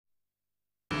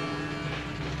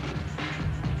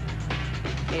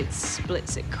It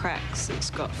splits, it cracks, it's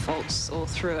got faults all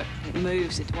through it. It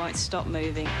moves, it won't stop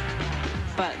moving.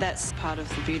 But that's part of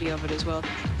the beauty of it as well.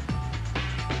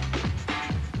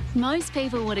 Most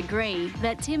people would agree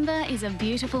that timber is a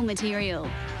beautiful material,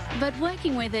 but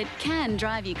working with it can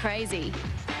drive you crazy.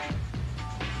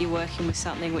 You're working with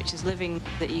something which is living,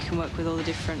 that you can work with all the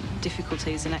different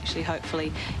difficulties and actually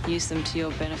hopefully use them to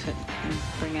your benefit and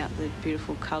bring out the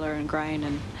beautiful colour and grain,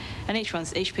 and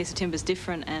each piece of timber is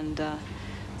different, and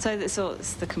so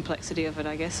it's the complexity of it,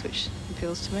 I guess, which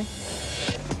appeals to me.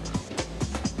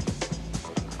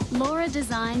 Laura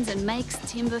designs and makes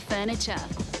timber furniture.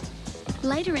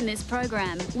 Later in this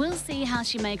program, we'll see how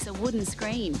she makes a wooden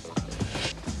screen.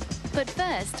 But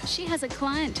first, she has a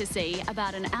client to see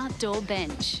about an outdoor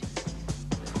bench.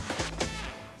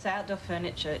 So outdoor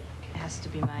furniture has to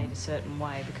be made a certain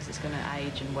way because it's going to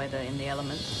age and weather in the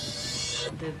elements.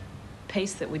 The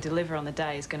piece that we deliver on the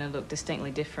day is going to look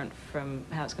distinctly different from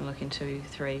how it's going to look in 2,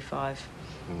 3, 5,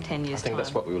 10 years' I think time.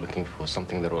 that's what we were looking for,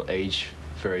 something that will age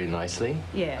very nicely.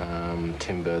 Yeah.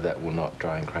 Timber that will not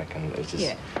dry and crack, and it's just...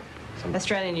 Yeah.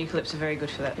 Australian eucalypts are very good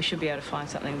for that. We should be able to find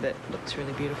something that looks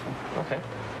really beautiful. Okay.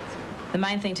 The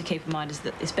main thing to keep in mind is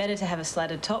that it's better to have a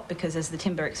slatted top because as the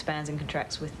timber expands and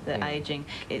contracts with the ageing,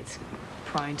 it's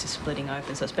prone to splitting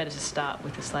open, so it's better to start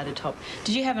with a slatted top.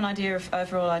 Did you have an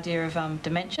overall idea of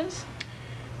dimensions?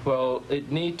 Well,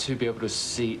 it need to be able to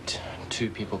seat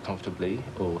 2 people comfortably,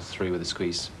 or 3 with a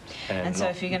squeeze. And so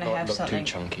if you're going to have something... Not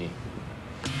too chunky.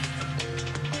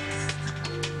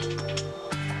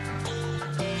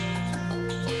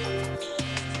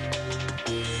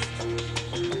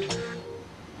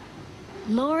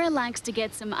 Laura likes to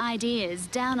get some ideas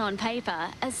down on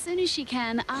paper as soon as she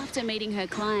can after meeting her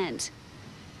client.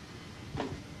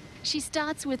 She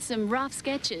starts with some rough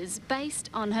sketches based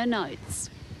on her notes.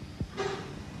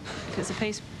 If it's a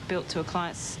piece built to a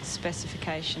client's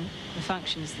specification, the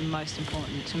function is the most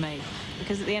important to me.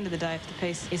 Because at the end of the day, if the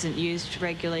piece isn't used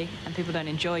regularly and people don't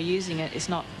enjoy using it,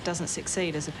 doesn't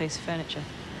succeed as a piece of furniture.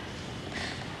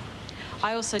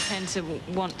 I also tend to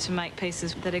want to make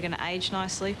pieces that are going to age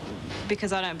nicely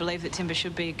because I don't believe that timber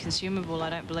should be consumable. I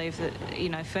don't believe that,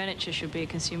 furniture should be a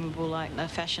consumable, like a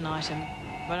fashion item.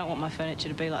 I don't want my furniture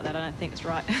to be like that. I don't think it's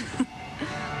right.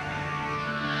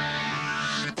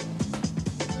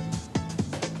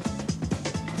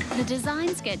 The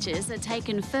design sketches are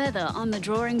taken further on the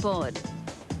drawing board,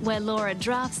 where Laura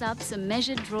drafts up some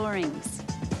measured drawings.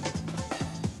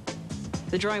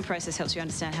 The drawing process helps you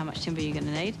understand how much timber you're going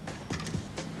to need.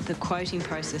 The quoting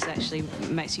process actually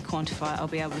makes you quantify. I'll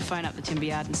be able to phone up the timber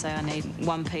yard and say I need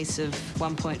 1 piece of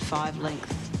 1.5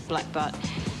 length black butt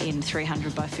in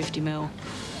 300 by 50 mil.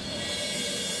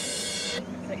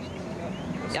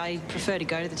 I prefer to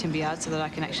go to the timber yard so that I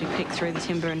can actually pick through the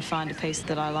timber and find a piece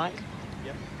that I like.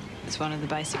 It's one of the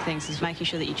basic things, is making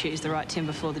sure that you choose the right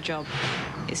timber for the job.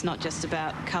 It's not just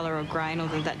about colour or grain,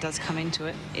 although that does come into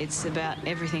it. It's about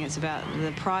everything. It's about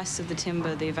the price of the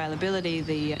timber, the availability,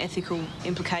 the ethical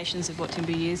implications of what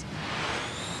timber you use.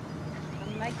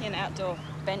 I'm making an outdoor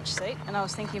bench seat, and I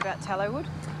was thinking about tallow wood.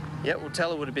 Yeah, well,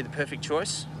 tallow wood would be the perfect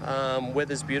choice.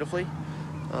 Weathers beautifully.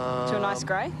 To a nice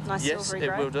grey, nice silvery grey.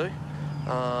 Yes, it will do.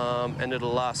 And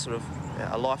it'll last sort of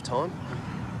a lifetime.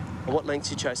 And what lengths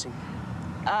are you chasing?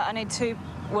 I need 2.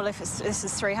 Well, if this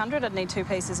is 300, I'd need 2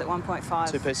 pieces at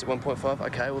 1.5. 2 pieces at 1.5.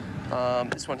 Okay. Well,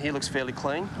 this one here looks fairly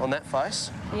clean on that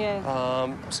face.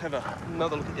 Yeah. Let's have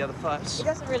another look at the other face. It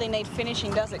doesn't really need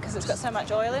finishing, does it? Because it's got so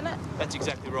much oil in it. That's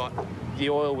exactly right. The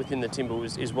oil within the timber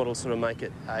is what will sort of make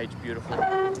it age beautifully.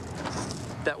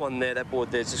 That one there, that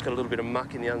board there's just got a little bit of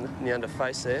muck in the under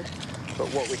face there. But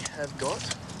what we have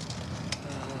got.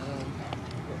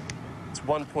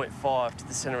 1.5 to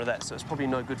the centre of that, so it's probably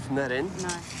no good from that end. No.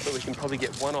 But we can probably get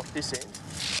 1 off this end.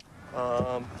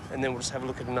 And then we'll just have a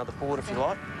look at another board if you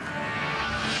like.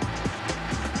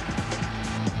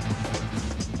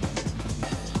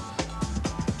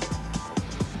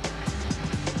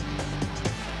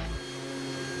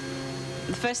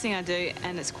 The first thing I do,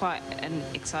 and it's quite an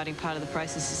exciting part of the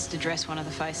process, is to dress one of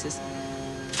the faces.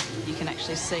 You can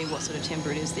actually see what sort of timber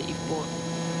it is that you've bought.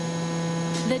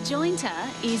 The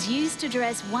jointer is used to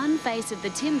dress one face of the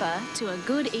timber to a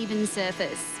good even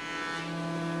surface,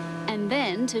 and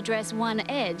then to dress one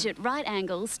edge at right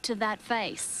angles to that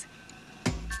face.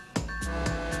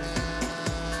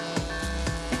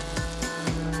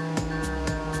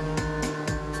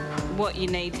 What you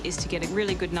need is to get a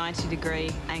really good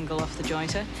 90-degree angle off the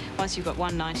jointer. Once you've got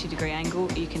one 90-degree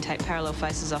angle, you can take parallel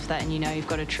faces off that and you know you've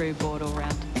got a true board all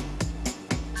round.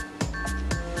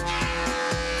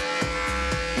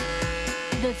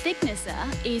 The thicknesser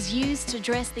is used to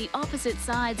dress the opposite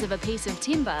sides of a piece of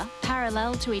timber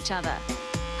parallel to each other.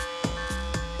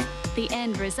 The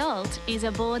end result is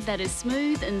a board that is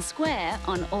smooth and square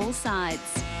on all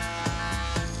sides.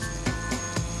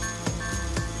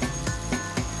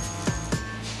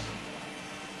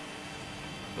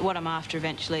 What I'm after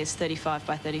eventually is 35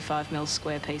 by 35 mil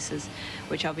square pieces,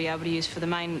 which I'll be able to use for the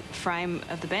main frame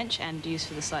of the bench and use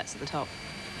for the slats at the top.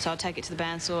 So I'll take it to the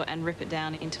bandsaw and rip it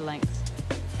down into lengths.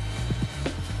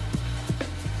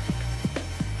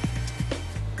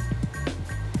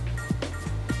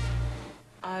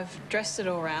 I've dressed it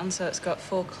all round so it's got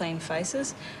 4 clean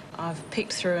faces. I've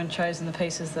picked through and chosen the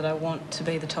pieces that I want to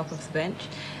be the top of the bench,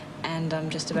 and I'm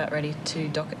just about ready to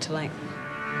dock it to length.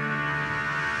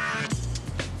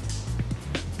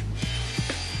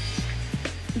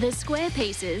 The square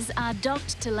pieces are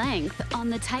docked to length on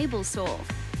the table saw.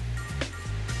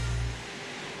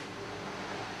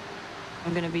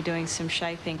 I'm going to be doing some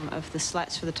shaping of the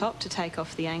slats for the top to take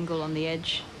off the angle on the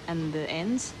edge and the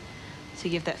ends to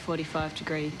give that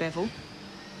 45-degree bevel.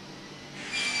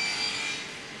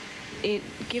 It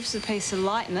gives the piece a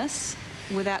lightness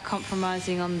without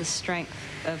compromising on the strength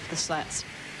of the slats.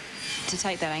 To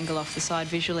take that angle off the side,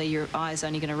 visually your eye is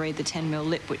only going to read the 10 mil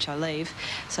lip which I leave,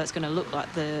 so it's going to look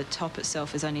like the top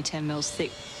itself is only 10 mils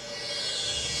thick.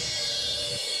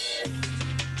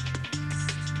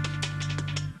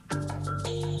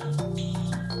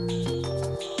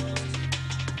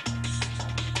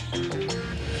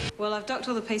 Well, I've docked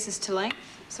all the pieces to length,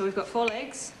 so we've got 4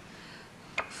 legs,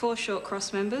 4 short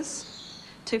cross members,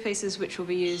 2 pieces which will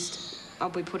be used, I'll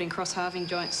be putting cross-halving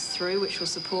joints through which will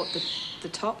support the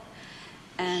top,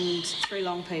 and 3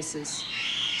 long pieces.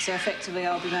 So effectively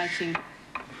I'll be making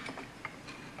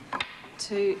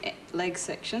 2 leg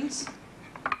sections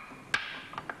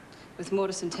with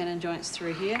mortise and tenon joints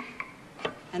through here,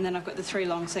 and then I've got the 3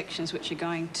 long sections which are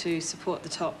going to support the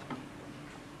top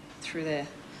through there.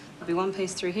 There'll be 1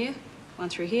 piece through here, 1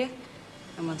 through here,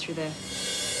 and 1 through there.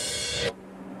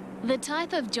 The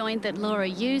type of joint that Laura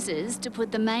uses to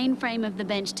put the main frame of the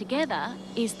bench together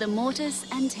is the mortise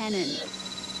and tenon.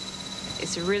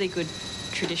 It's a really good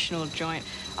traditional joint.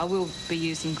 I will be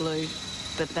using glue,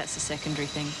 but that's a secondary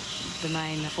thing. The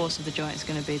main force of the joint is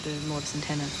going to be the mortise and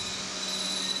tenon.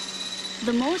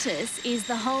 The mortise is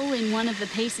the hole in one of the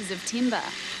pieces of timber.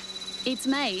 It's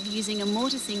made using a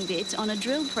mortising bit on a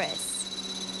drill press.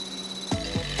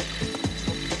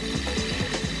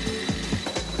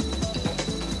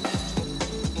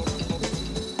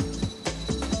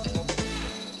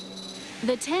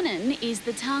 The tenon is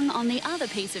the tongue on the other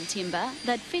piece of timber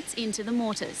that fits into the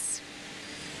mortise.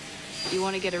 You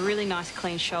want to get a really nice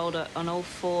clean shoulder on all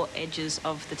 4 edges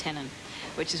of the tenon,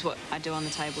 which is what I do on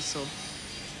the table saw.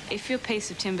 If your piece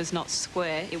of timber's not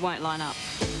square, it won't line up.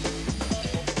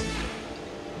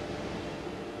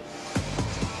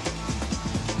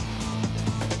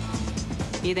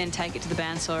 You then take it to the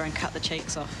bandsaw and cut the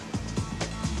cheeks off,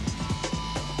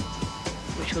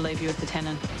 which will leave you with the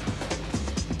tenon.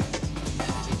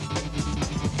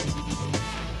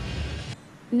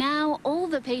 Now all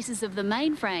the pieces of the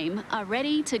main frame are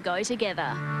ready to go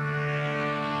together.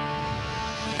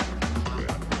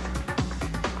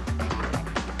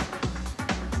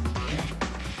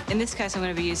 In this case, I'm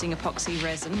going to be using epoxy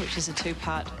resin, which is a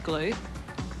 2-part glue.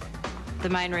 The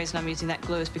main reason I'm using that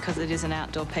glue is because it is an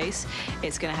outdoor piece.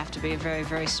 It's going to have to be a very,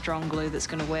 very strong glue that's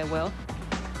going to wear well.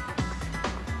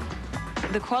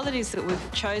 The qualities that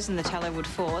we've chosen the tallow wood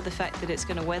for, the fact that it's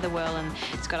going to weather well and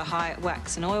it's got a high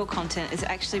wax and oil content, it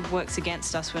actually works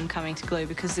against us when coming to glue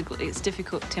because it's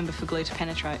difficult timber for glue to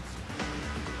penetrate.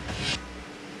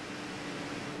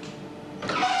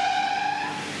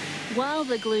 While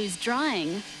the glue's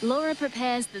drying, Laura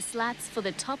prepares the slats for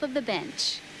the top of the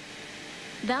bench.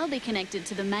 They'll be connected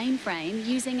to the main frame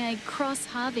using a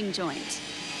cross-halving joint.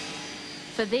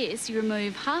 For this, you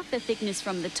remove half the thickness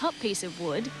from the top piece of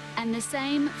wood and the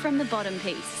same from the bottom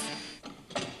piece.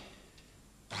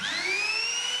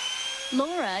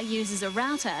 Laura uses a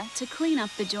router to clean up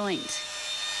the joint.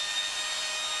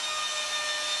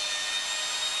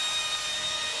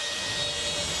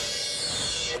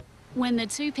 When the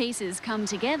 2 pieces come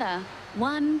together,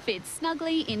 one fits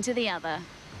snugly into the other.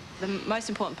 The most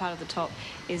important part of the top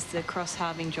is the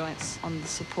cross-halving joints on the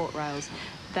support rails.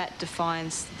 That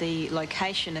defines the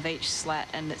location of each slat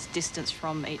and its distance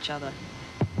from each other.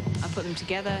 I put them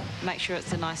together, make sure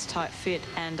it's a nice tight fit,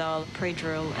 and I'll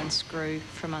pre-drill and screw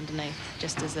from underneath,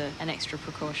 just as an extra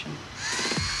precaution.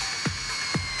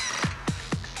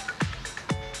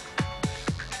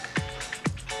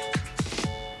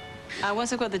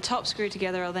 Once I've got the top screwed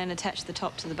together, I'll then attach the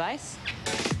top to the base.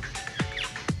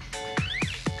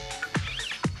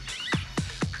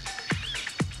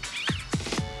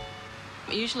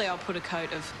 Usually I'll put a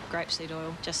coat of grapeseed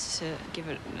oil just to give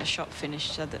it a shop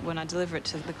finish so that when I deliver it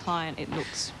to the client it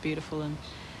looks beautiful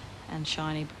and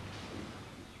shiny.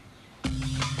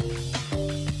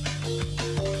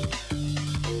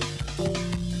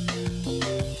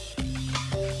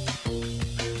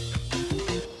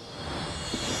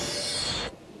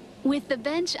 With the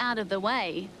bench out of the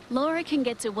way, Laura can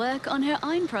get to work on her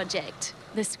own project,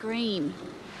 the screen.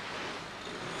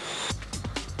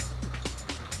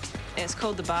 It's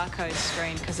called the Barcode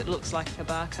Screen because it looks like a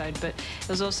barcode, but it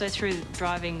was also through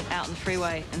driving out on the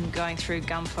freeway and going through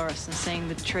gum forests and seeing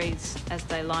the trees as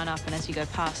they line up, and as you go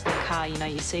past the car, you know,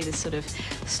 you see this sort of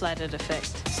slatted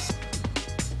effect.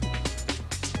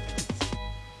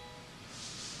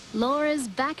 Laura's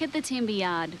back at the timber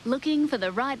yard, looking for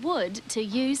the right wood to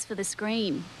use for the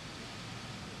screen.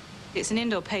 It's an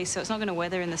indoor piece, so it's not going to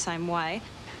weather in the same way.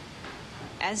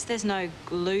 As there's no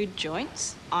glued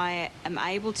joints, I am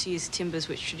able to use timbers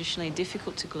which traditionally are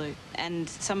difficult to glue. And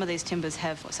some of these timbers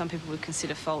have what some people would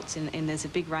consider faults in there's a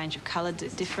big range of colour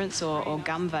difference or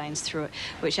gum veins through it,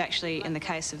 which actually, in the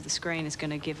case of the screen, is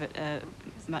going to give it a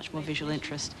much more visual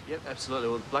interest. Yep, absolutely.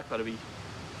 Well, black butter would be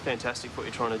fantastic for what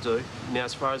you're trying to do. Now,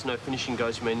 as far as no finishing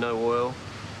goes, you mean no oil?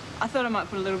 I thought I might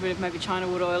put a little bit of maybe China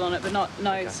wood oil on it, but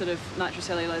no sort of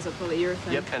nitrocellulose or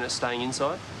polyurethane. Yep, and it's staying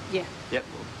inside? Yeah. Yep,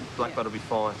 black butter will be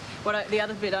fine. The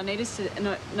other bit I need is to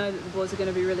know that the boards are going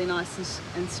to be really nice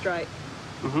and straight.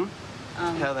 Mm-hmm.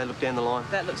 How they look down the line?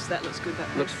 That looks good.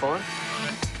 Looks fine.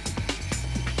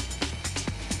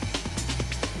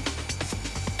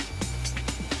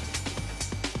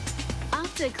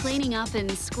 After cleaning up and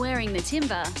squaring the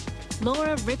timber,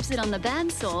 Laura rips it on the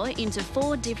bandsaw into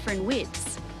 4 different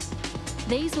widths.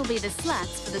 These will be the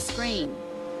slats for the screen.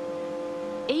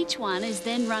 Each one is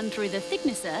then run through the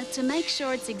thicknesser to make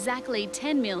sure it's exactly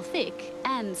 10 mil thick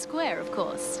and square, of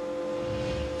course.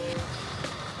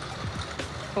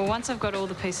 Well, once I've got all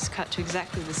the pieces cut to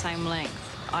exactly the same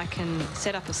length, I can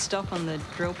set up a stop on the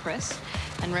drill press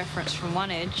and reference from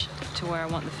one edge to where I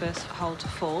want the first hole to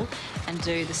fall, and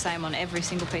do the same on every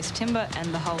single piece of timber,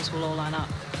 and the holes will all line up.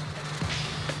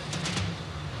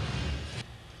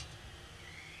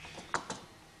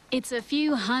 It's a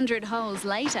few hundred holes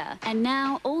later, and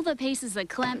now all the pieces are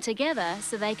clamped together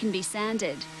so they can be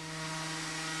sanded.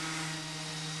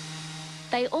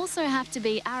 They also have to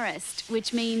be arrest,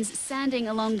 which means sanding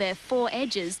along their 4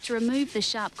 edges to remove the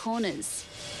sharp corners.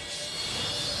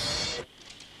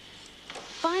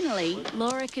 Finally,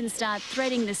 Laura can start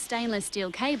threading the stainless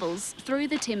steel cables through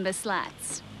the timber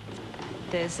slats.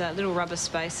 There's little rubber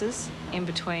spaces in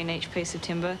between each piece of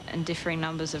timber and differing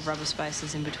numbers of rubber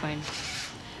spaces in between.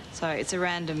 So it's a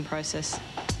random process.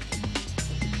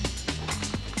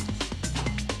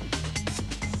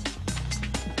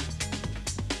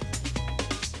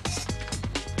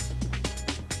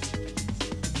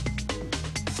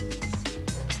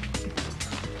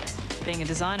 Being a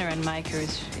designer and maker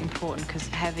is important because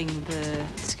having the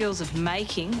skills of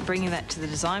making, bringing that to the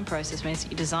design process means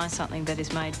that you design something that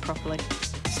is made properly.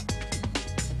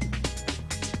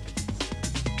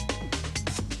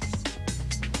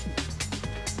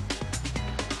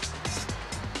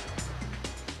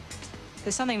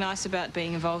 There's something nice about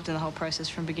being involved in the whole process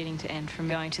from beginning to end, from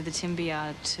going to the timber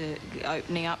yard to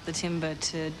opening up the timber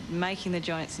to making the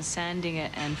joints and sanding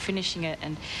it and finishing it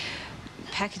and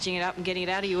packaging it up and getting it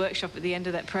out of your workshop at the end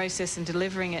of that process and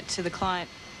delivering it to the client.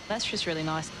 That's just really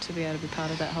nice to be able to be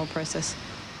part of that whole process.